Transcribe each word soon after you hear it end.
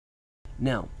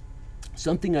Now,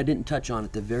 something I didn't touch on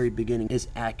at the very beginning is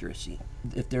accuracy.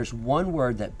 If there's one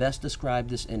word that best describes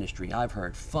this industry, I've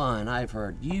heard fun, I've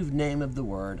heard, you've named the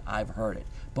word, I've heard it.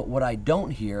 But what I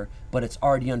don't hear, but it's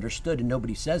already understood and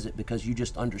nobody says it because you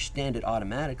just understand it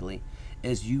automatically,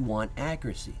 is you want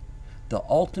accuracy. The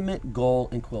ultimate goal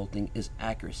in quilting is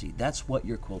accuracy. That's what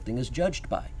your quilting is judged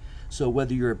by. So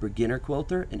whether you're a beginner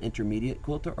quilter, an intermediate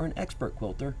quilter, or an expert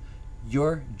quilter,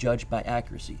 you're judged by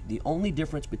accuracy. The only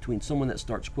difference between someone that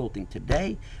starts quilting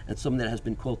today and someone that has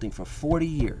been quilting for 40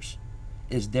 years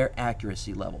is their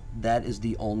accuracy level. That is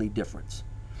the only difference.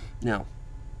 Now,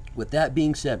 with that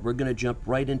being said, we're going to jump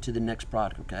right into the next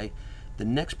product, okay? The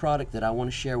next product that I want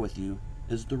to share with you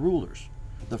is the rulers.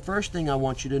 The first thing I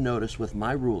want you to notice with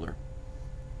my ruler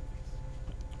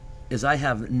is I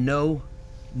have no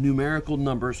numerical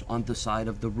numbers on the side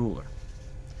of the ruler.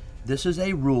 This is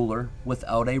a ruler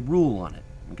without a rule on it,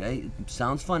 okay? It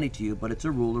sounds funny to you, but it's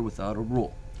a ruler without a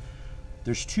rule.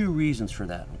 There's two reasons for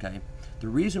that, okay? The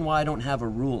reason why I don't have a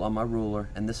rule on my ruler,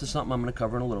 and this is something I'm going to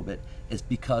cover in a little bit, is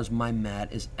because my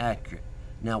mat is accurate.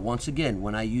 Now, once again,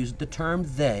 when I use the term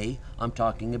they, I'm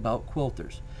talking about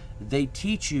quilters. They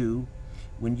teach you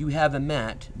when you have a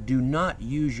mat, do not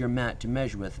use your mat to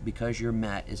measure with because your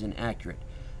mat is inaccurate.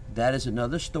 That is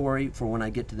another story for when I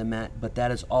get to the mat, but that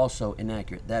is also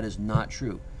inaccurate. That is not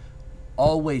true.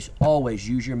 Always, always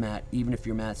use your mat, even if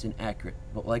your mat's inaccurate.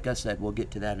 But like I said, we'll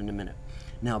get to that in a minute.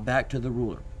 Now back to the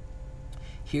ruler.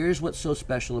 Here's what's so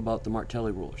special about the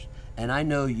Martelli rulers. And I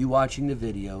know you watching the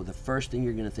video, the first thing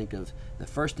you're going to think of, the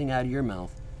first thing out of your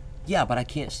mouth, yeah, but I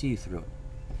can't see through it.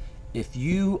 If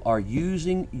you are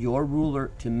using your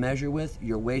ruler to measure with,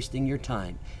 you're wasting your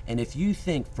time. And if you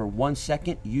think for 1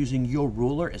 second using your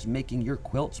ruler is making your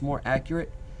quilts more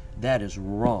accurate, that is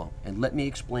wrong. And let me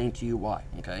explain to you why,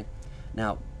 okay?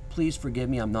 Now, please forgive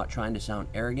me, I'm not trying to sound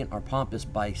arrogant or pompous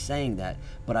by saying that,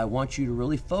 but I want you to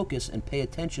really focus and pay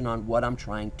attention on what I'm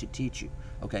trying to teach you,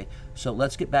 okay? So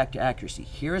let's get back to accuracy.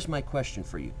 Here is my question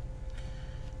for you.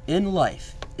 In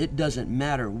life, it doesn't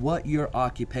matter what your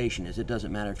occupation is. It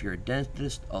doesn't matter if you're a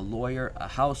dentist, a lawyer, a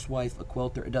housewife, a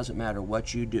quilter. It doesn't matter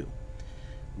what you do.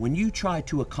 When you try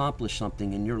to accomplish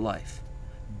something in your life,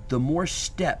 the more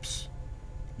steps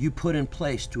you put in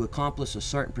place to accomplish a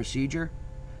certain procedure,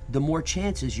 the more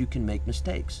chances you can make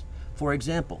mistakes. For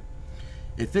example,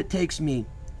 if it takes me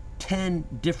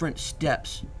 10 different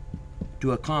steps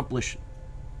to accomplish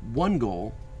one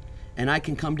goal, and I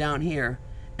can come down here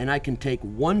and I can take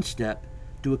one step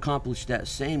to accomplish that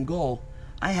same goal,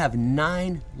 I have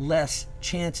 9 less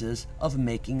chances of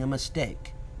making a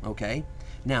mistake, okay?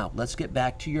 Now, let's get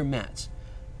back to your mats.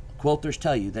 Quilters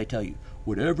tell you,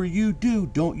 whatever you do,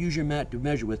 don't use your mat to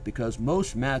measure with because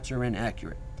most mats are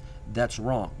inaccurate. That's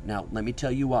wrong. Now, let me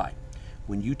tell you why.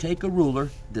 When you take a ruler,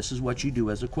 this is what you do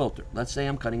as a quilter. Let's say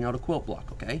I'm cutting out a quilt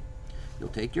block, okay? You'll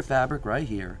take your fabric right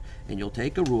here, and you'll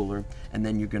take a ruler, and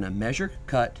then you're going to measure,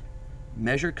 cut,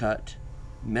 measure, cut,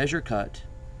 measure, cut,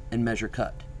 and measure,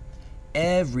 cut.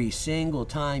 Every single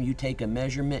time you take a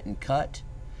measurement and cut,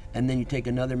 and then you take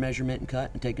another measurement and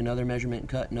cut, and take another measurement and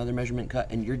cut, another measurement and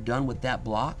cut, and you're done with that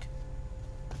block,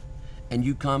 and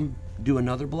you come do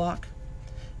another block,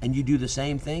 and you do the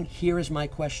same thing, here is my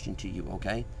question to you,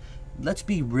 okay? Let's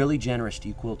be really generous to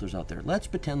you quilters out there. Let's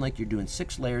pretend like you're doing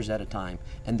 6 layers at a time,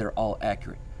 and they're all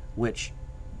accurate, which,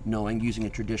 knowing using a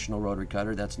traditional rotary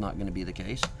cutter, that's not going to be the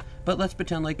case. But let's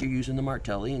pretend like you're using the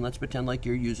Martelli, and let's pretend like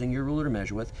you're using your ruler to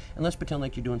measure with, and let's pretend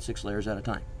like you're doing 6 layers at a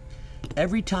time.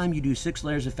 Every time you do 6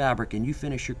 layers of fabric and you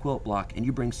finish your quilt block and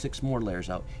you bring 6 more layers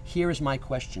out, here is my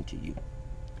question to you.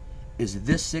 Is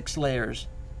this 6 layers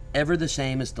ever the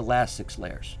same as the last 6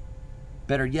 layers?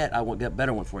 Better yet, I will get a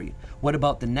better one for you. What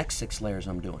about the next 6 layers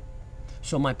I'm doing?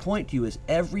 So my point to you is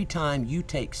every time you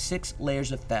take 6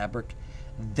 layers of fabric,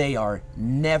 they are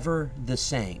never the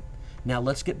same. Now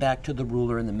let's get back to the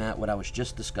ruler and the mat, what I was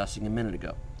just discussing a minute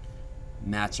ago.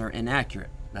 Mats are inaccurate.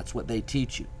 That's what they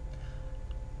teach you.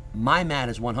 My mat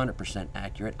is 100%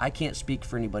 accurate. I can't speak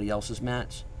for anybody else's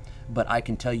mats, but I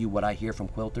can tell you what I hear from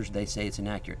quilters. They say it's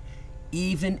inaccurate.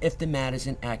 Even if the mat is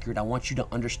inaccurate, I want you to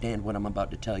understand what I'm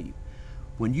about to tell you.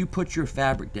 When you put your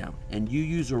fabric down and you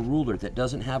use a ruler that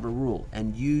doesn't have a rule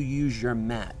and you use your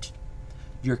mat,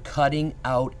 you're cutting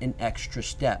out an extra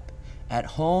step. At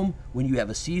home, when you have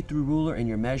a see-through ruler and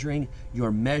you're measuring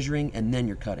and then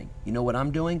you're cutting. You know what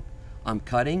I'm doing? I'm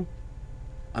cutting,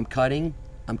 I'm cutting,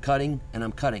 I'm cutting, and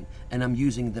I'm cutting, and I'm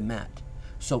using the mat.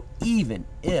 So even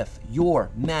if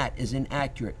your mat is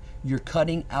inaccurate, you're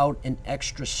cutting out an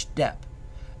extra step.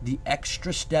 The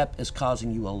extra step is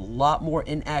causing you a lot more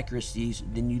inaccuracies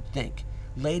than you'd think.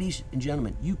 Ladies and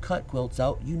gentlemen, you cut quilts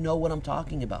out, you know what I'm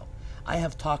talking about. I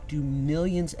have talked to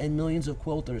millions and millions of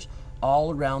quilters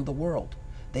all around the world.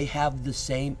 They have the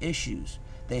same issues.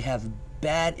 They have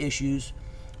bad issues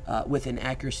with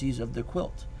inaccuracies of their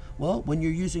quilt. Well, when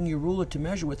you're using your ruler to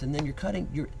measure with and then you're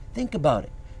cutting, think about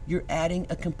it. You're adding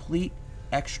a complete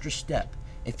extra step.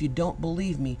 If you don't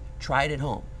believe me, try it at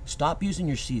home. Stop using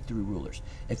your see-through rulers.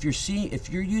 If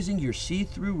you're using your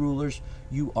see-through rulers,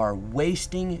 you are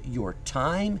wasting your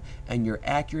time and your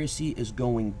accuracy is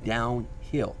going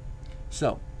downhill.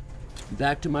 So,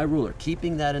 back to my ruler,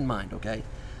 keeping that in mind, okay?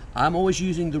 I'm always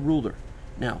using the ruler.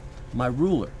 Now, my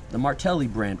ruler, the Martelli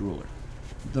brand ruler.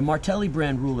 The Martelli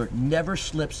brand ruler never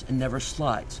slips and never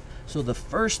slides. So the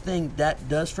first thing that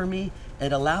does for me,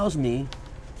 it allows me,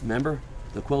 remember,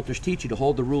 the quilters teach you to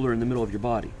hold the ruler in the middle of your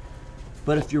body.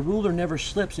 But if your ruler never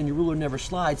slips and your ruler never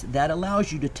slides, that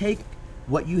allows you to take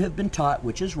what you have been taught,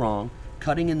 which is wrong,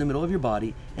 cutting in the middle of your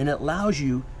body, and it allows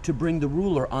you to bring the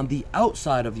ruler on the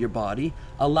outside of your body,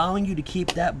 allowing you to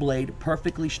keep that blade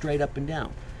perfectly straight up and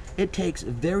down. It takes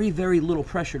very, very little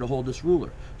pressure to hold this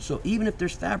ruler. So even if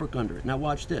there's fabric under it, now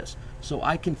watch this. So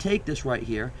I can take this right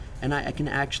here and I can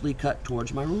actually cut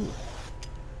towards my ruler.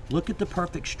 Look at the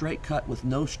perfect straight cut with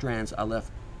no strands I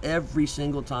left every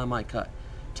single time I cut.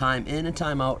 Time in and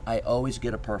time out, I always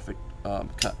get a perfect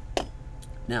cut.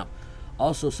 Now,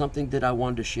 also something that I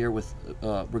wanted to share with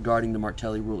regarding the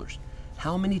Martelli rulers.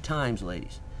 How many times,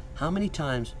 ladies, how many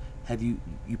times have you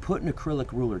put an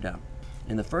acrylic ruler down?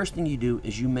 And the first thing you do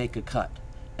is you make a cut.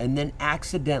 And then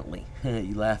accidentally,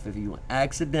 you laugh if you want,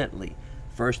 accidentally,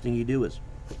 first thing you do is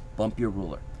bump your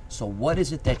ruler. So what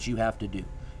is it that you have to do?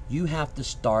 You have to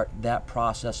start that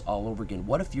process all over again.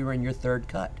 What if you're in your third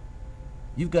cut?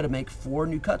 You've got to make 4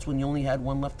 new cuts when you only had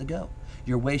 1 left to go.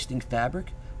 You're wasting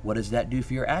fabric. What does that do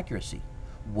for your accuracy?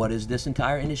 What is this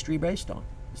entire industry based on?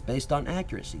 It's based on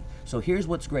accuracy. So here's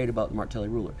what's great about the Martelli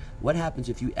ruler. What happens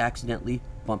if you accidentally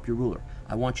bump your ruler?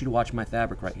 I want you to watch my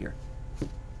fabric right here.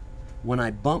 When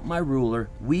I bump my ruler,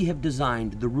 we have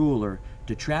designed the ruler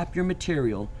to trap your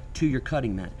material to your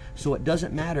cutting mat. So it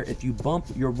doesn't matter if you bump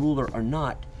your ruler or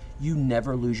not, you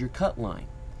never lose your cut line.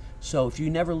 So if you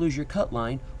never lose your cut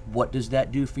line, what does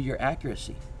that do for your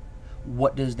accuracy?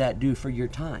 What does that do for your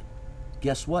time?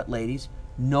 Guess what, ladies?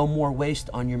 No more waste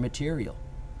on your material.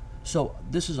 So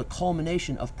this is a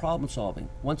culmination of problem solving.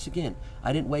 Once again,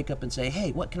 I didn't wake up and say,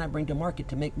 hey, what can I bring to market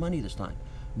to make money this time?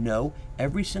 No,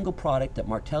 every single product that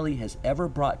Martelli has ever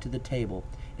brought to the table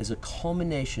is a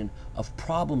culmination of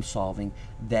problem solving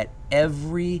that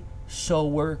every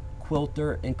sewer,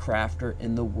 quilter, and crafter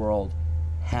in the world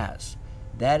has.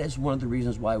 That is one of the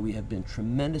reasons why we have been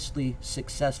tremendously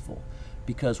successful,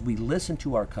 because we listen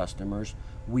to our customers,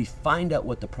 we find out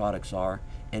what the products are,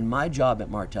 and my job at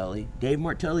Martelli, Dave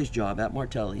Martelli's job at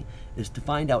Martelli, is to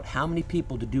find out how many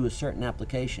people to do a certain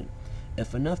application.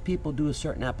 If enough people do a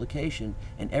certain application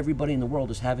and everybody in the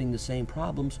world is having the same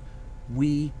problems,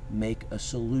 we make a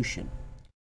solution.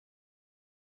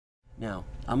 Now,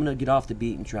 I'm going to get off the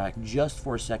beaten track just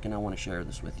for a second. I want to share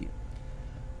this with you.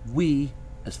 We,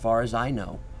 as far as I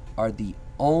know, are the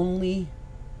only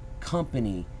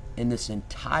company in this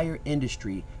entire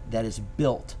industry that is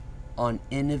built on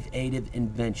innovative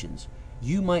inventions.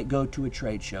 You might go to a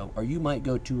trade show, or you might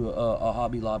go to a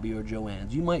Hobby Lobby or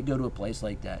Joann's. You might go to a place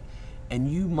like that,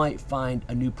 and you might find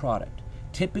a new product.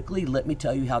 Typically, let me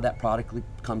tell you how that product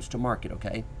comes to market,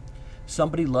 okay?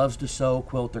 Somebody loves to sew,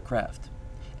 quilt, or craft,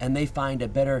 and they find a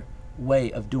better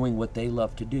way of doing what they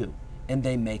love to do, and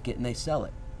they make it and they sell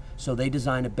it. So they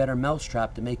design a better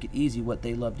mousetrap to make it easy what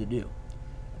they love to do.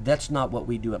 That's not what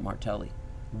we do at Martelli.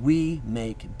 We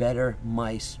make better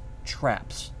mice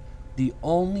traps. The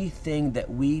only thing that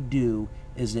we do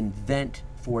is invent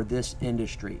for this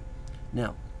industry.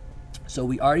 Now, so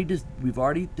we've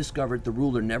already discovered the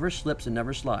ruler never slips and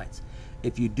never slides.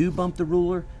 If you do bump the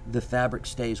ruler, the fabric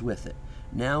stays with it.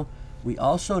 Now, we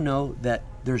also know that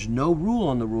there's no rule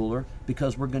on the ruler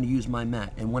because we're going to use my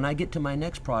mat. And when I get to my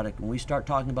next product, when we start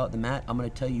talking about the mat, I'm going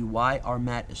to tell you why our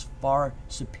mat is far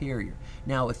superior.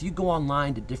 Now, if you go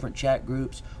online to different chat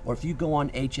groups, or if you go on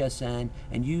HSN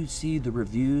and you see the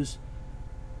reviews,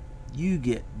 you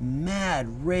get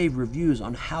mad rave reviews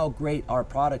on how great our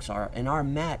products are. And our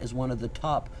mat is one of the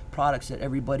top products that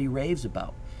everybody raves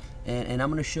about. And I'm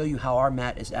going to show you how our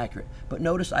mat is accurate. But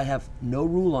notice I have no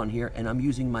rule on here, and I'm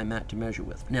using my mat to measure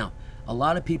with. Now, a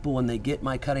lot of people, when they get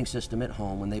my cutting system at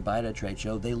home, when they buy it at a trade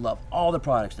show, they love all the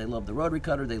products. They love the rotary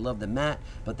cutter, they love the mat,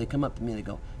 but they come up to me and they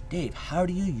go, Dave, how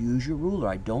do you use your ruler?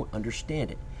 I don't understand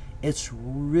it. It's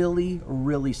really,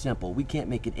 really simple. We can't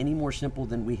make it any more simple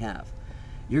than we have.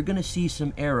 You're going to see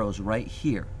some arrows right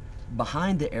here.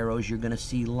 behind the arrows, you're going to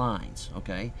see lines,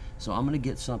 okay? So I'm going to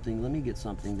get something, let me get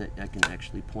something that I can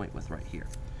actually point with right here.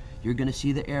 You're going to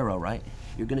see the arrow, right?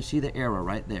 You're going to see the arrow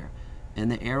right there.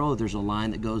 And the arrow, there's a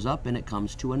line that goes up and it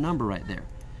comes to a number right there.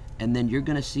 And then you're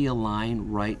going to see a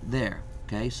line right there,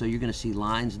 okay? So you're going to see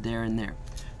lines there and there.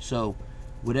 So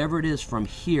whatever it is from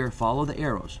here, follow the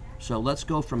arrows. So let's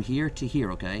go from here to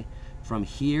here, okay? From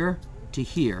here to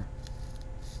here,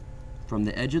 from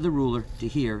the edge of the ruler to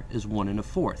here is 1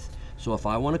 1/4. So if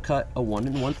I want to cut a 1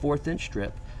 1/4 inch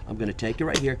strip, I'm going to take it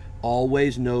right here.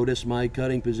 Always notice my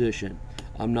cutting position.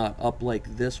 I'm not up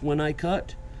like this when I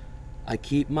cut. I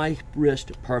keep my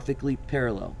wrist perfectly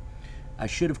parallel. I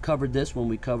should have covered this when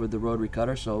we covered the rotary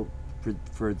cutter, so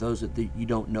for those that you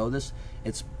don't know this,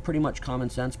 it's pretty much common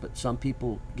sense, but some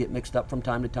people get mixed up from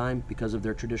time to time because of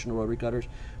their traditional rotary cutters.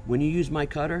 When you use my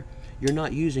cutter, you're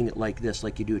not using it like this,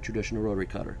 like you do a traditional rotary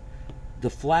cutter.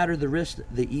 The flatter the wrist,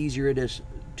 the easier it is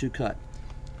to cut.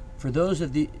 For those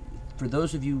of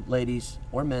you ladies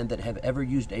or men that have ever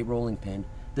used a rolling pin,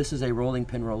 this is a rolling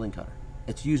pin rolling cutter.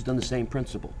 It's used on the same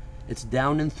principle. It's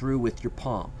down and through with your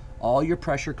palm. All your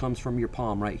pressure comes from your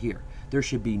palm right here. There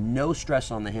should be no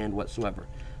stress on the hand whatsoever.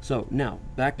 So now,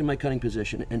 back to my cutting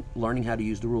position and learning how to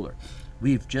use the ruler.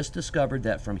 We've just discovered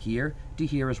that from here to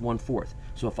here is 1/4.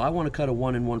 So if I want to cut a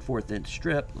 1 1/4 inch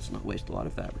strip, let's not waste a lot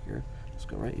of fabric here. Let's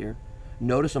go right here.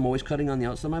 Notice I'm always cutting on the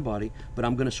outside of my body, but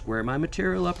I'm going to square my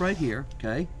material up right here,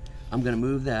 okay? I'm going to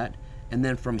move that, and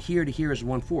then from here to here is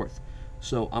 1/4.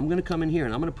 So I'm going to come in here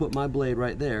and I'm going to put my blade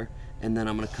right there, and then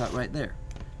I'm going to cut right there.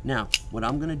 Now, what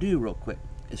I'm going to do real quick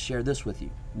is share this with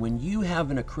you. When you have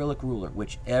an acrylic ruler,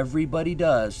 which everybody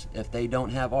does if they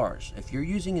don't have ours, if you're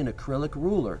using an acrylic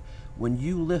ruler, when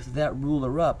you lift that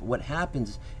ruler up, what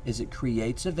happens is it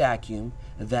creates a vacuum.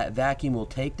 That vacuum will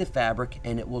take the fabric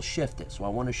and it will shift it. So I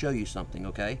want to show you something,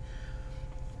 okay?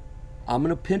 I'm going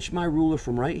to pinch my ruler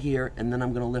from right here, and then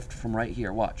I'm going to lift from right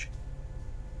here. Watch.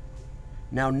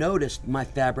 Now notice my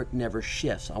fabric never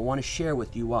shifts. I want to share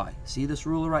with you why. See this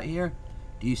ruler right here?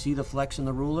 Do you see the flex in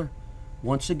the ruler?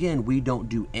 Once again, we don't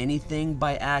do anything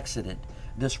by accident.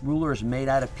 This ruler is made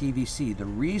out of PVC. The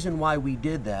reason why we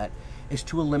did that is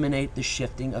to eliminate the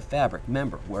shifting of fabric.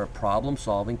 Remember, we're a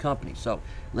problem-solving company. So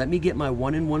let me get my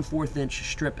 1 1/4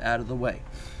 inch strip out of the way.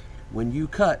 When you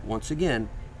cut, once again,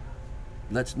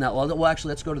 let's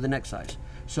go to the next size.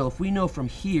 So if we know from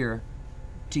here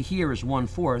to here is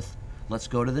 1/4, let's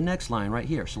go to the next line right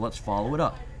here. So let's follow it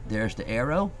up. There's the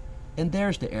arrow, and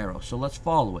there's the arrow. So let's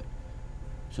follow it.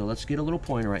 So let's get a little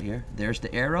pointer right here. There's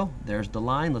the arrow, there's the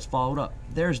line, let's follow it up.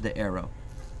 There's the arrow.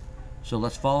 So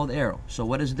let's follow the arrow. So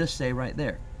what does this say right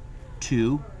there?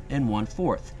 2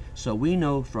 1/4. So we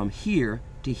know from here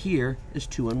to here is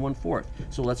 2 1/4.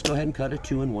 So let's go ahead and cut a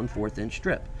 2 1/4 inch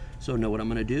strip. So know what I'm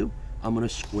going to do? I'm going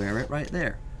to square it right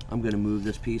there. I'm going to move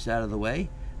this piece out of the way.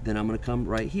 Then I'm going to come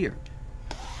right here.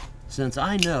 Since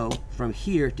I know from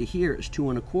here to here is 2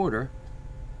 1/4,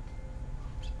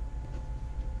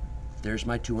 there's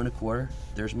my 2 1/4.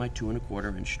 There's my 2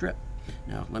 1/4 inch strip.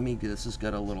 Now let me. This has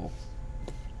got a little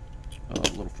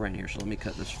fraying here, so let me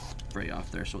cut this fray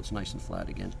off there so it's nice and flat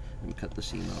again. Let me cut the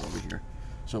seam out over here.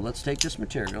 So let's take this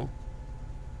material.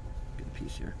 Get a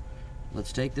piece here.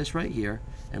 Let's take this right here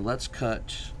and let's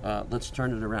cut. Let's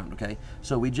turn it around. Okay.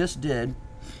 So we just did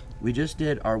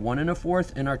our 1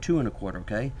 1/4 and our 2 1/4.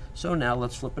 Okay. So now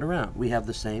let's flip it around. We have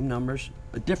the same numbers,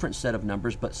 a different set of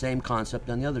numbers, but same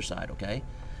concept on the other side. Okay.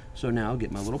 So now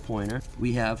get my little pointer.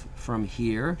 We have from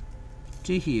here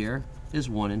to here is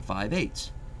 1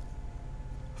 5/8.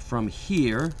 From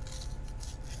here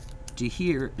to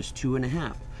here is 2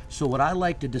 1/2. So what I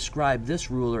like to describe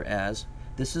this ruler as,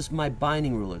 this is my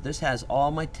binding ruler. This has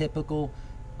all my typical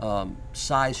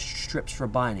size strips for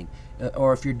binding.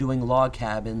 Or if you're doing log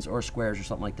cabins or squares or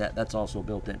something like that, that's also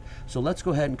built in. So let's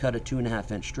go ahead and cut a 2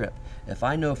 1/2 inch strip. If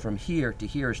I know from here to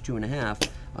here is 2 1/2,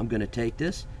 I'm going to take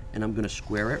this and I'm going to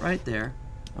square it right there.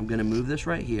 I'm going to move this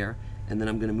right here, and then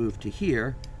I'm going to move to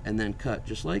here and then cut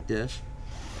just like this.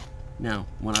 Now,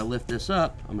 when I lift this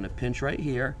up, I'm going to pinch right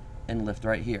here and lift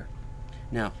right here.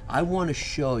 Now, I want to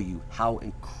show you how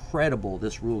incredible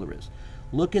this ruler is.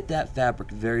 Look at that fabric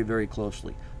very, very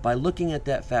closely. By looking at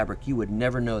that fabric, you would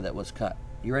never know that was cut.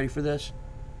 You ready for this?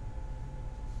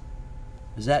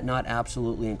 Is that not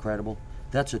absolutely incredible?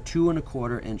 That's a 2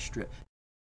 1/4 inch strip.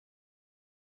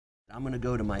 I'm going to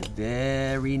go to my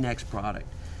very next product.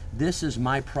 This is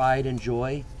my pride and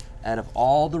joy. Out of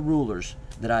all the rulers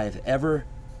that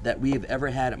we have ever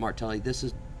had at Martelli, this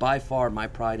is by far my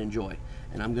pride and joy,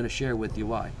 and I'm going to share with you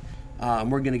why.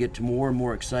 We're going to get to more and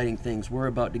more exciting things. We're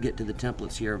about to get to the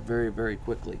templates here very, very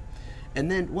quickly.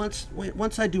 And then once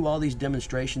I do all these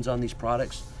demonstrations on these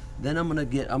products, Then I'm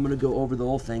gonna go over the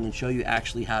whole thing and show you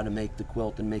actually how to make the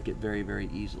quilt and make it very, very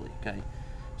easily. Okay.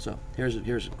 So here's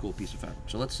a cool piece of fabric.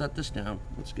 So let's set this down.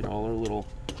 Let's get all our little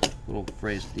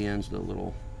frays at the ends,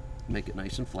 make it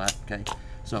nice and flat. Okay.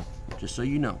 So just so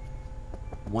you know,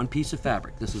 one piece of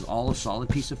fabric. This is all a solid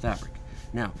piece of fabric.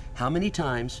 Now, how many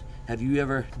times have you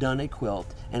ever done a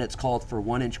quilt and it's called for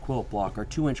 1-inch quilt block or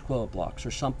 2-inch quilt blocks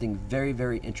or something very,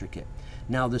 very intricate?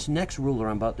 Now, this next ruler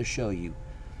I'm about to show you,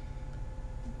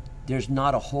 there's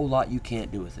not a whole lot you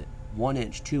can't do with it.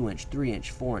 1-inch, 2-inch,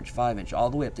 3-inch, 4-inch, 5-inch, all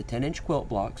the way up to 10-inch quilt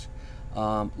blocks,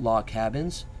 log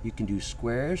cabins. You can do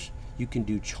squares, you can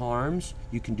do charms,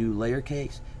 you can do layer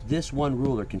cakes. This one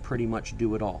ruler can pretty much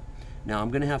do it all. Now, I'm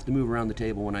going to have to move around the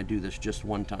table when I do this just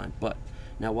one time, but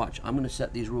now watch, I'm going to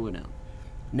set these ruler down.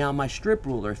 Now, my strip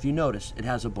ruler, if you notice, it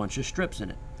has a bunch of strips in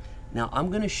it. Now, I'm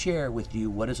going to share with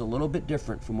you what is a little bit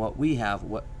different from what we have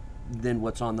than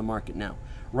what's on the market now.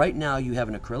 Right now, you have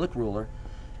an acrylic ruler,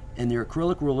 and your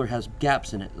acrylic ruler has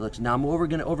gaps in it. Now, I'm going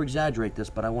to over-exaggerate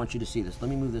this, but I want you to see this. Let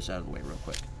me move this out of the way real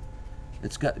quick.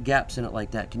 It's got gaps in it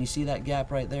like that. Can you see that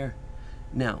gap right there?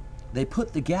 Now, they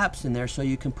put the gaps in there so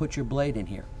you can put your blade in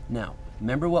here. Now,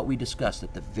 remember what we discussed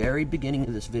at the very beginning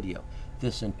of this video.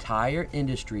 This entire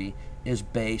industry is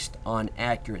based on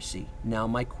accuracy. Now,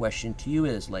 my question to you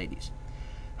is, ladies,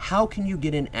 how can you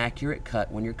get an accurate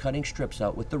cut when you're cutting strips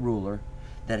out with the ruler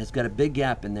that has got a big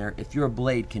gap in there if your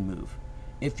blade can move?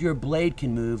 If your blade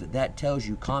can move, that tells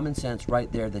you common sense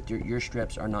right there that your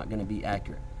strips are not going to be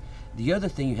accurate. The other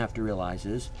thing you have to realize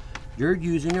is you're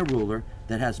using a ruler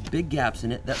that has big gaps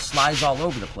in it that slides all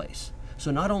over the place. So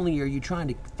not only are you trying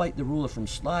to fight the ruler from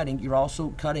sliding, you're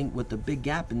also cutting with the big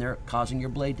gap in there, causing your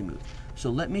blade to move. So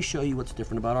let me show you what's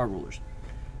different about our rulers.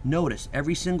 Notice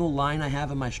every single line I have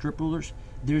in my strip rulers,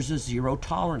 there's a 0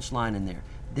 tolerance line in there.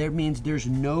 That means there's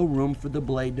no room for the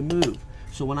blade to move.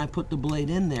 So when I put the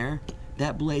blade in there,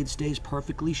 that blade stays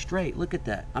perfectly straight. Look at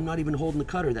that. I'm not even holding the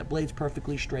cutter. That blade's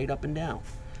perfectly straight up and down.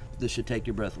 This should take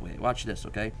your breath away. Watch this,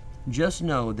 okay? Just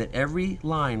know that every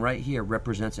line right here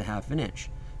represents a 1/2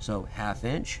 inch. So 1/2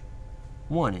 inch,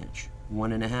 1 inch,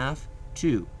 1.5,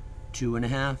 2,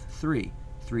 2.5, 3,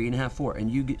 3.5, 4,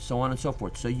 and you get so on and so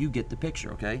forth. So you get the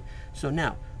picture, okay? So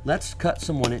now let's cut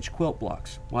some 1-inch quilt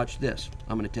blocks. Watch this.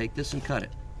 I'm going to take this and cut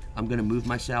it. I'm going to move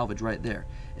my salvage right there.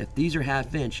 If these are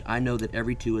 1/2 inch, I know that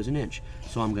every 2 is an inch.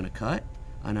 So I'm going to cut,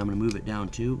 and I'm going to move it down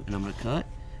 2, and I'm going to cut,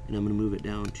 and I'm going to move it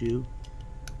down 2,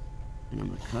 and I'm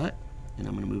going to cut, and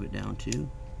I'm going to move it down 2,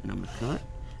 and I'm going to cut.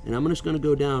 And I'm just going to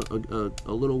go down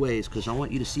a little ways because I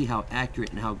want you to see how accurate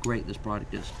and how great this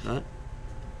product is. Cut.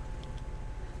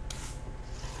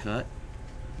 Cut.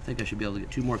 I think I should be able to get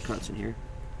 2 more cuts in here.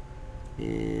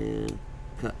 And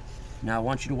cut. Now I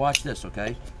want you to watch this,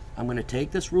 okay? I'm going to take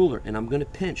this ruler and I'm going to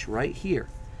pinch right here.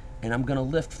 And I'm going to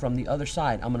lift from the other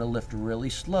side. I'm going to lift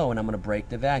really slow and I'm going to break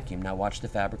the vacuum. Now watch the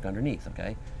fabric underneath,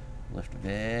 okay? Lift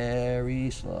very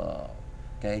slow.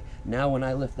 Okay? Now when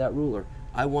I lift that ruler,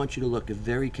 I want you to look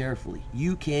very carefully.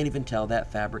 You can't even tell that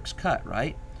fabric's cut,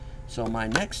 right? So my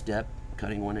next step,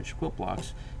 cutting 1-inch quilt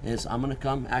blocks, is I'm going to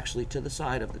come actually to the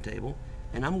side of the table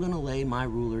and I'm going to lay my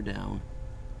ruler down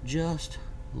just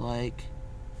like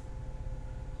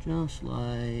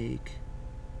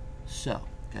so.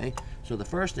 Okay? So the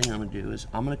first thing I'm going to do is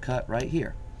I'm going to cut right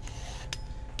here.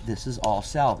 This is all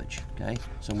salvage, okay?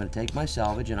 So I'm going to take my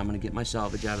salvage and I'm going to get my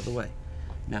salvage out of the way.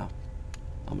 Now,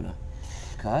 I'm going to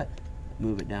cut,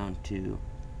 move it down, just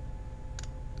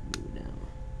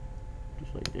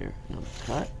like there. Now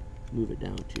cut, move it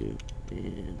down to,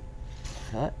 and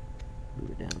cut,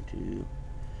 move it down to,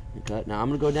 and cut. Now I'm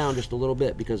going to go down just a little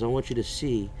bit because I want you to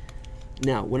see.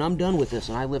 Now, when I'm done with this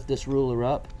and I lift this ruler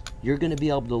up, you're going to be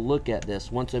able to look at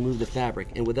this once I move the fabric,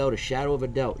 and without a shadow of a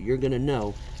doubt, you're going to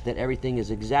know that everything is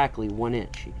exactly 1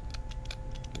 inch.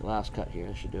 The last cut here,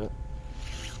 I should do it.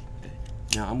 Okay.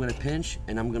 Now I'm going to pinch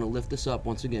and I'm going to lift this up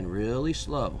once again really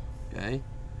slow, okay?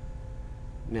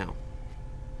 Now,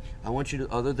 I want you to,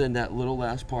 other than that little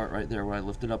last part right there where I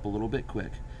lift it up a little bit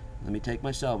quick, let me take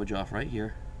my salvage off right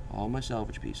here, all my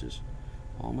salvage pieces,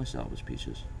 all my salvage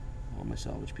pieces, all my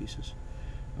salvage pieces.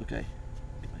 Okay,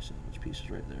 get my salvage pieces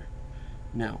right there.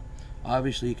 Now,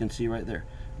 obviously you can see right there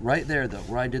though,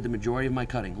 where I did the majority of my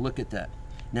cutting, look at that.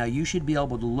 Now you should be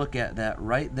able to look at that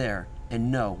right there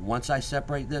and know, once I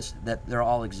separate this, that they're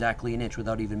all exactly 1 inch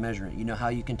without even measuring it. You know how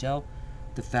you can tell?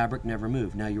 The fabric never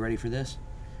moved. Now you ready for this?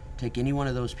 Take any one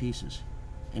of those pieces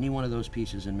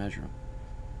and measure them.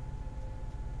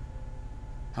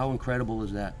 How incredible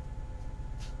is that?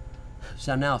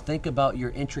 So now think about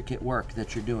your intricate work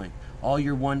that you're doing. All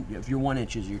your 1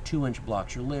 inches, your 2 inch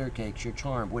blocks, your layer cakes, your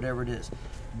charm, whatever it is.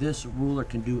 This ruler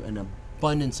can do an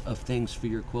abundance of things for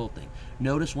your quilting.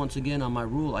 Notice once again on my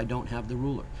rule, I don't have the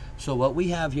ruler. So what we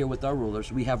have here with our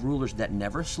rulers, we have rulers that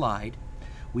never slide.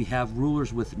 We have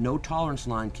rulers with no tolerance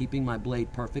line, keeping my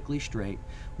blade perfectly straight.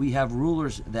 We have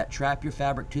rulers that trap your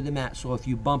fabric to the mat, so if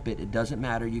you bump it, it doesn't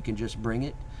matter. You can just bring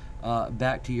it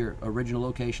back to your original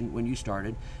location when you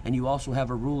started. And you also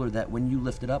have a ruler that when you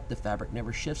lift it up, the fabric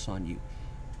never shifts on you.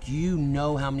 Do you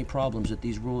know how many problems that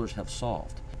these rulers have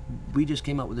solved? We just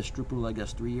came out with a strip rule, I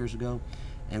guess, 3 years ago,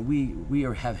 and we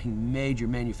are having major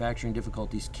manufacturing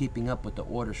difficulties keeping up with the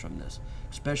orders from this,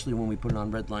 especially when we put it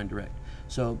on Redline Direct.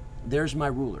 So there's my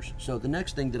rulers. So the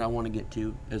next thing that I want to get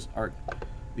to is our,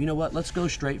 you know what, let's go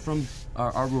straight from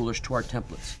our rulers to our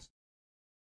templates.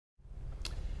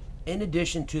 In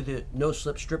addition to the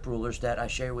no-slip strip rulers that I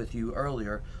shared with you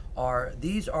earlier,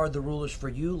 these are the rulers for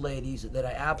you ladies that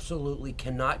I absolutely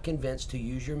cannot convince to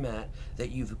use your mat,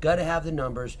 that you've got to have the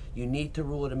numbers, you need to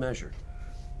ruler to measure,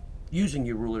 using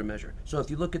your ruler to measure. So if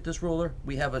you look at this ruler,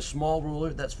 we have a small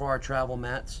ruler that's for our travel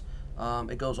mats.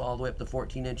 It goes all the way up to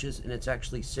 14 inches, and it's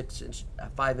actually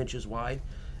 5 inches wide.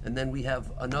 And then we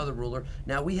have another ruler.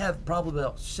 Now we have probably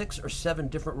about 6 or 7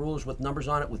 different rulers with numbers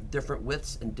on it with different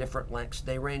widths and different lengths.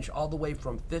 They range all the way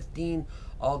from 15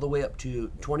 all the way up to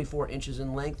 24 inches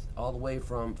in length, all the way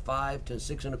from 5 to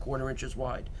 6 1/4 inches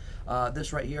wide.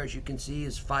 This right here, as you can see,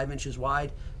 is 5 inches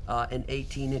wide and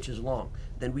 18 inches long.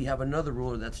 Then we have another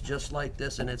ruler that's just like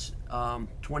this, and it's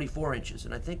 24 inches.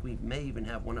 And I think we may even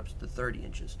have one up to 30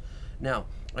 inches. Now,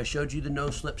 I showed you the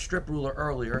no-slip strip ruler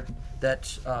earlier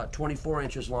that's 24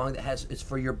 inches long, it's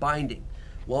for your binding.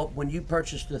 Well, when you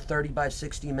purchase the 30 by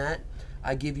 60 mat,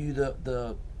 I give you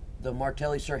the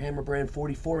Martelli Hammer brand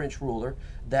 44-inch ruler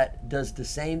that does the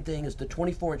same thing as the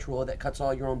 24-inch ruler that cuts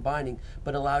all your own binding,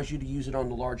 but allows you to use it on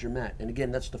the larger mat. And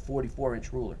again, that's the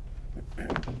 44-inch ruler.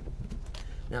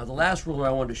 Now, the last ruler I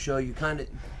wanted to show you kind of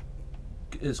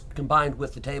is combined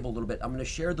with the table a little bit. I'm going to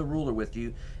share the ruler with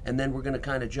you, and then we're going to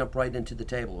kind of jump right into the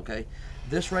table, okay?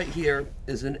 This right here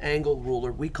is an angle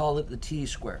ruler. We call it the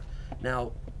T-square.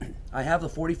 Now, I have the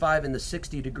 45 and the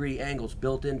 60-degree angles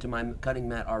built into my cutting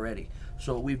mat already.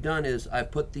 So what we've done is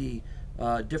I've put the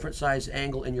different size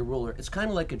angle in your ruler. It's kind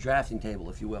of like a drafting table,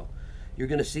 if you will. You're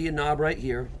going to see a knob right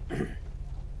here.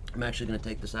 I'm actually going to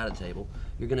take this out of the table.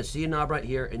 You're going to see a knob right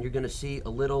here, and you're going to see a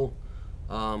little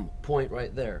point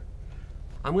right there.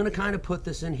 I'm going to kind of put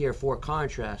this in here for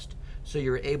contrast so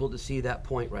you're able to see that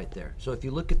point right there. So if you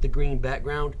look at the green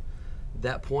background,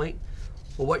 that point,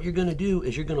 well, what you're going to do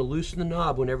is you're going to loosen the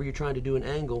knob whenever you're trying to do an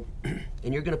angle,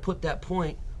 and you're going to put that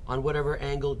point on whatever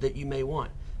angle that you may want.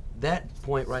 That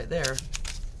point right there,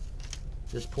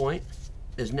 this point,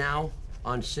 is now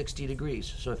on 60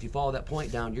 degrees. So if you follow that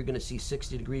point down, you're going to see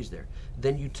 60 degrees there.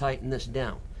 Then you tighten this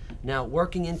down. Now,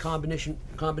 working in combination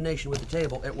with the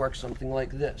table, it works something like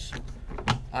this.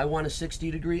 I want a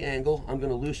 60-degree angle. I'm going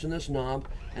to loosen this knob,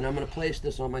 and I'm going to place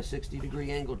this on my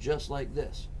 60-degree angle just like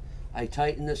this. I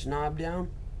tighten this knob down,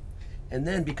 and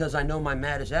then because I know my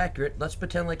mat is accurate, let's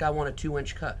pretend like I want a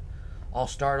 2-inch cut. I'll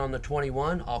start on the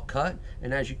 21, I'll cut,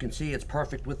 and as you can see, it's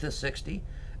perfect with this 60,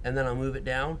 and then I'll move it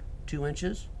down 2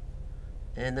 inches,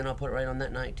 and then I'll put it right on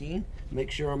that 19, make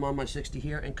sure I'm on my 60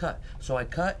 here, and cut. So I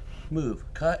cut, move,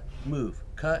 cut, move,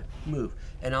 cut, move,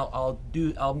 and I'll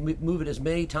move it as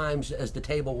many times as the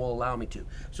table will allow me to.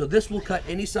 So this will cut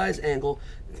any size angle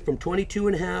from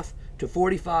 22.5 to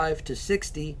 45 to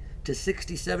 60 to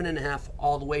 67.5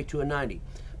 all the way to a 90.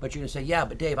 But you're gonna say, yeah,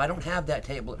 but Dave, I don't have that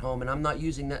table at home and I'm not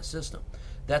using that system.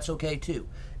 That's okay too.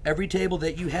 Every table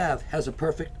that you have has a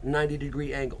perfect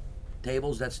 90-degree angle.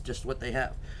 Tables, that's just what they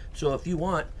have. So if you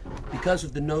want, because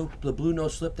of the blue no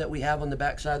slip that we have on the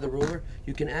back side of the ruler,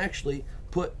 you can actually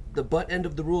put the butt end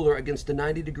of the ruler against the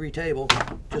 90-degree table,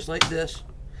 just like this,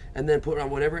 and then put it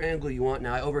on whatever angle you want.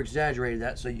 Now I over exaggerated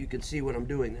that so you can see what I'm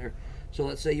doing there. So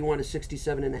let's say you want a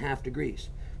 67.5 degrees.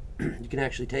 You can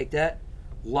actually take that,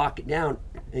 lock it down,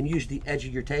 and use the edge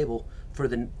of your table for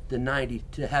the 90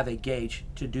 to have a gauge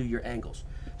to do your angles.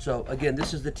 So again,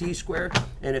 this is the T-square,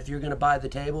 and if you're going to buy the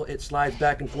table, it slides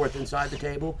back and forth inside the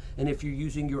table. And if you're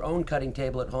using your own cutting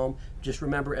table at home, just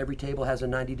remember every table has a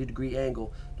 90-degree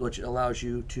angle, which allows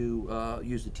you to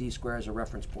use the T-square as a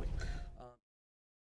reference point.